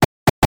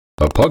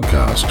a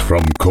podcast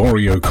from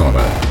Corey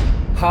O'Connor.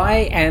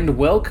 Hi and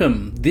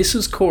welcome. This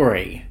is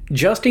Corey.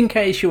 Just in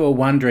case you were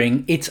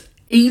wondering, it's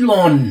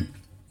Elon,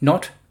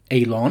 not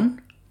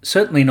Elon.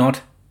 Certainly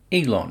not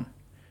Elon.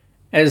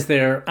 As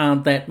there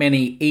aren't that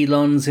many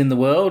Elons in the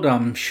world,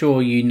 I'm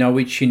sure you know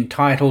which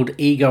entitled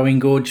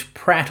ego-engorged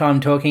prat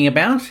I'm talking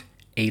about.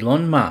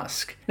 Elon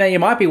Musk. Now you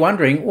might be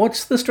wondering,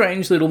 what's the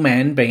strange little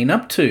man been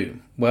up to?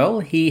 Well,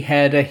 he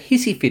had a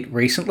hissy fit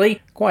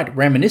recently, quite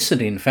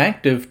reminiscent in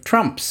fact of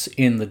Trump's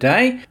in the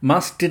day.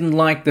 Musk didn't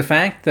like the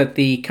fact that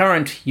the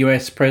current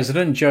US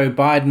President Joe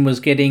Biden was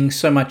getting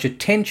so much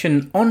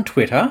attention on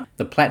Twitter,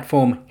 the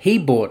platform he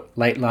bought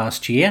late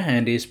last year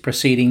and is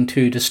proceeding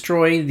to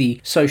destroy the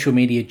social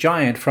media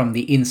giant from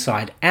the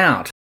inside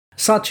out.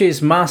 Such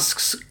is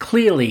Musk's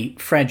clearly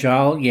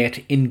fragile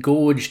yet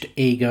engorged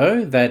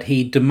ego that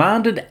he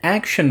demanded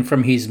action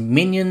from his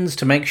minions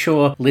to make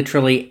sure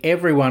literally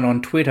everyone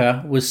on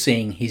Twitter was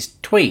seeing his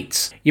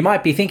tweets. You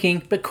might be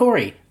thinking, but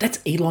Corey, that's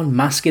Elon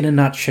Musk in a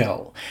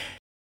nutshell.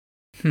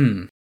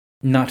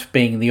 Nut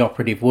being the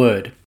operative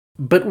word.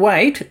 But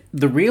wait,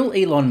 the real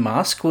Elon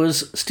Musk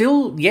was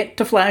still yet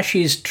to flash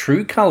his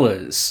true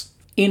colours.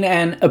 In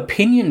an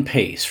opinion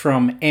piece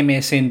from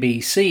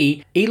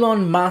MSNBC,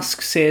 Elon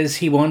Musk says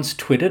he wants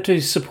Twitter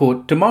to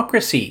support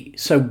democracy.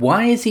 So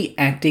why is he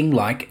acting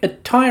like a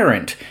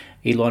tyrant?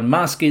 Elon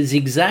Musk is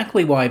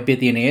exactly why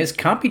billionaires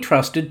can't be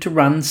trusted to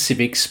run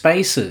civic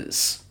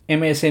spaces.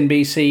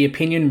 MSNBC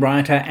opinion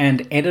writer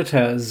and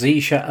editor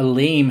Zisha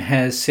Aleem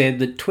has said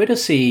that Twitter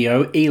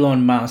CEO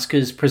Elon Musk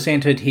has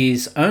presented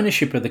his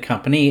ownership of the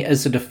company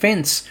as a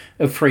defense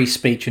of free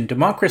speech and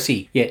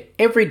democracy, yet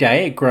every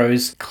day it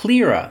grows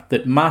clearer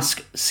that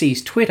Musk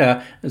sees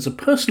Twitter as a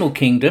personal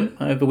kingdom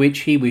over which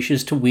he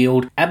wishes to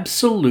wield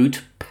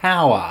absolute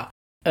power.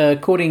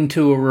 According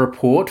to a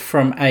report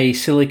from a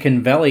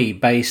Silicon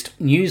Valley-based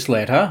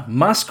newsletter,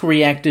 Musk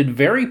reacted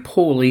very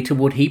poorly to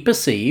what he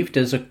perceived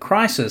as a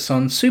crisis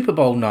on Super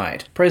Bowl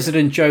night.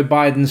 President Joe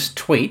Biden's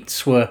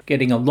tweets were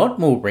getting a lot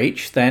more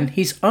reach than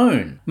his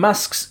own.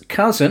 Musk's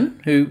cousin,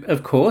 who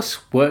of course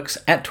works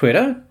at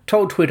Twitter,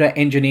 told Twitter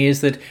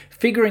engineers that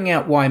figuring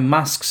out why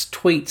Musk's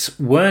tweets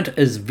weren't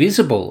as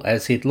visible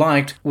as he'd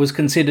liked was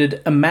considered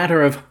a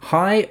matter of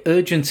high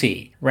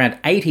urgency. Around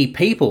 80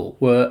 people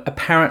were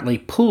apparently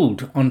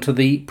pulled onto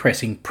the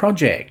pressing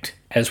project.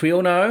 As we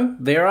all know,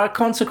 there are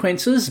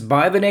consequences.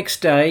 By the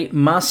next day,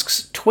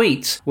 Musk's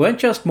tweets weren't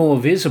just more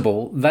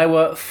visible, they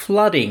were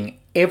flooding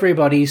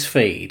everybody's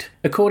feed.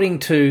 According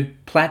to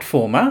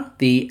Platformer,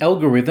 the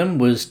algorithm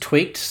was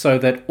tweaked so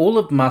that all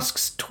of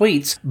Musk's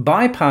tweets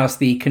bypassed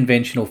the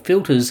conventional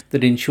filters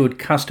that ensured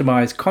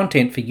customized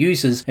content for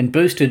users and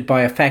boosted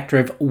by a factor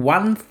of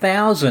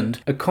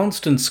 1,000 a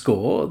constant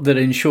score that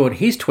ensured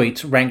his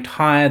tweets ranked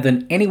higher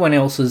than anyone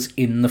else's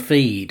in the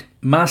feed.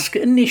 Musk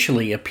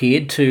initially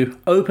appeared to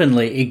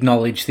openly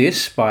acknowledge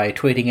this by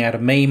tweeting out a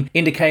meme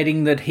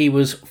indicating that he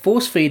was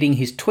force-feeding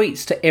his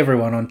tweets to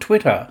everyone on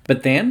Twitter.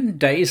 But then,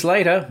 days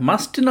later,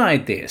 Musk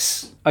denied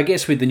this. I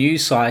guess with the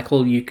news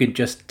cycle, you could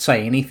just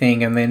say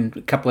anything and then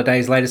a couple of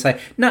days later say,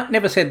 "No,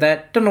 never said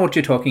that, don't know what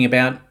you're talking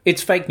about,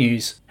 it's fake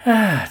news."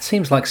 It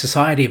seems like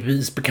society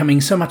is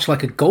becoming so much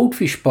like a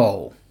goldfish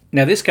bowl.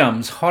 Now this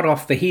comes hot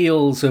off the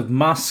heels of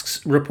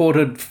Musk's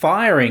reported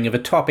firing of a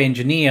top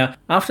engineer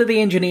after the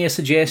engineer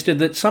suggested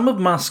that some of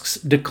Musk's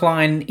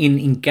decline in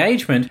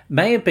engagement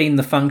may have been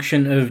the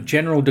function of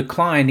general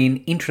decline in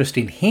interest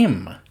in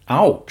him.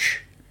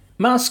 Ouch.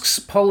 Musk's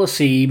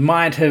policy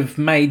might have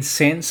made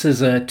sense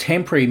as a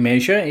temporary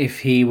measure if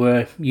he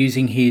were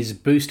using his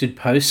boosted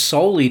posts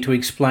solely to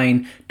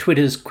explain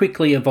Twitter's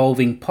quickly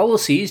evolving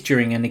policies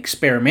during an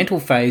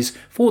experimental phase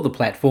for the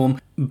platform,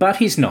 but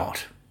he's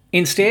not.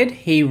 Instead,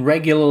 he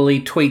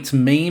regularly tweets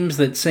memes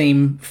that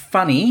seem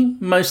funny,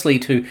 mostly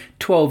to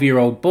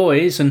 12-year-old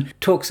boys, and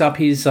talks up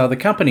his other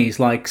companies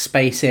like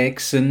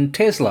SpaceX and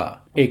Tesla.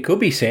 It could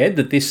be said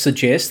that this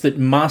suggests that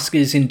Musk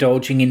is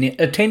indulging in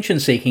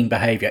attention-seeking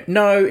behaviour.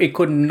 No, it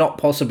could not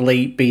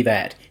possibly be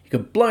that. He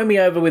could blow me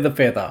over with a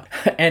feather,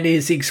 and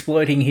is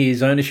exploiting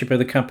his ownership of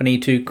the company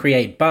to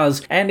create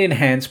buzz and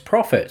enhance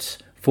profits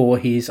for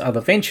his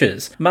other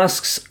ventures.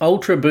 Musk's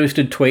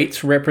ultra-boosted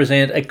tweets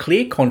represent a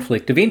clear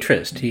conflict of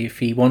interest. If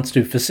he wants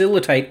to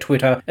facilitate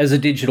Twitter as a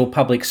digital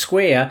public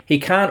square, he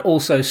can't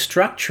also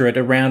structure it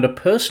around a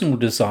personal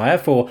desire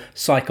for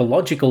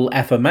psychological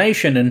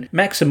affirmation and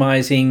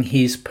maximising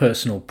his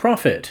personal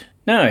profit.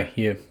 No,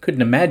 you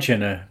couldn't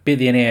imagine a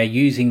billionaire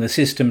using the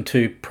system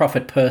to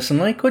profit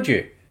personally, could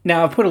you?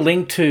 Now, I've put a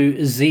link to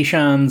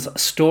Zishan's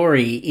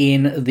story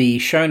in the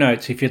show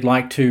notes if you'd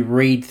like to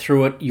read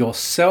through it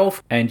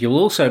yourself, and you'll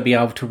also be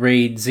able to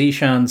read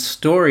Zishan's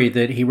story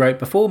that he wrote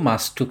before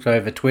Musk took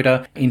over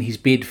Twitter in his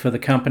bid for the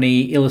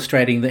company,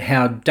 illustrating that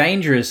how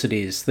dangerous it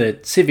is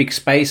that civic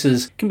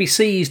spaces can be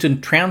seized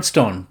and trounced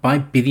on by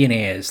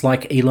billionaires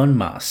like Elon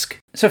Musk.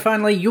 So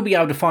finally, you'll be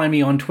able to find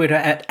me on Twitter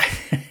at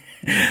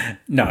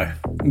No,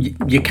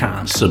 you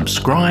can't.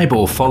 Subscribe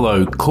or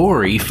follow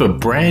Corey for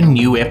brand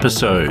new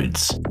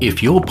episodes.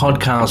 If your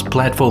podcast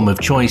platform of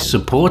choice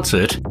supports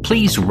it,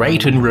 please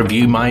rate and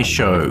review my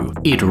show.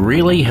 It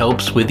really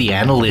helps with the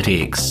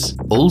analytics.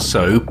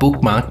 Also,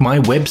 bookmark my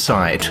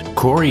website,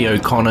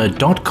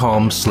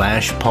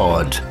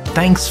 coreyoconnor.com/pod.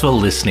 Thanks for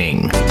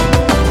listening.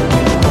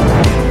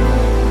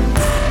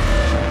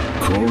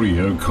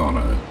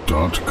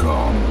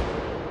 CoreyO'Connor.com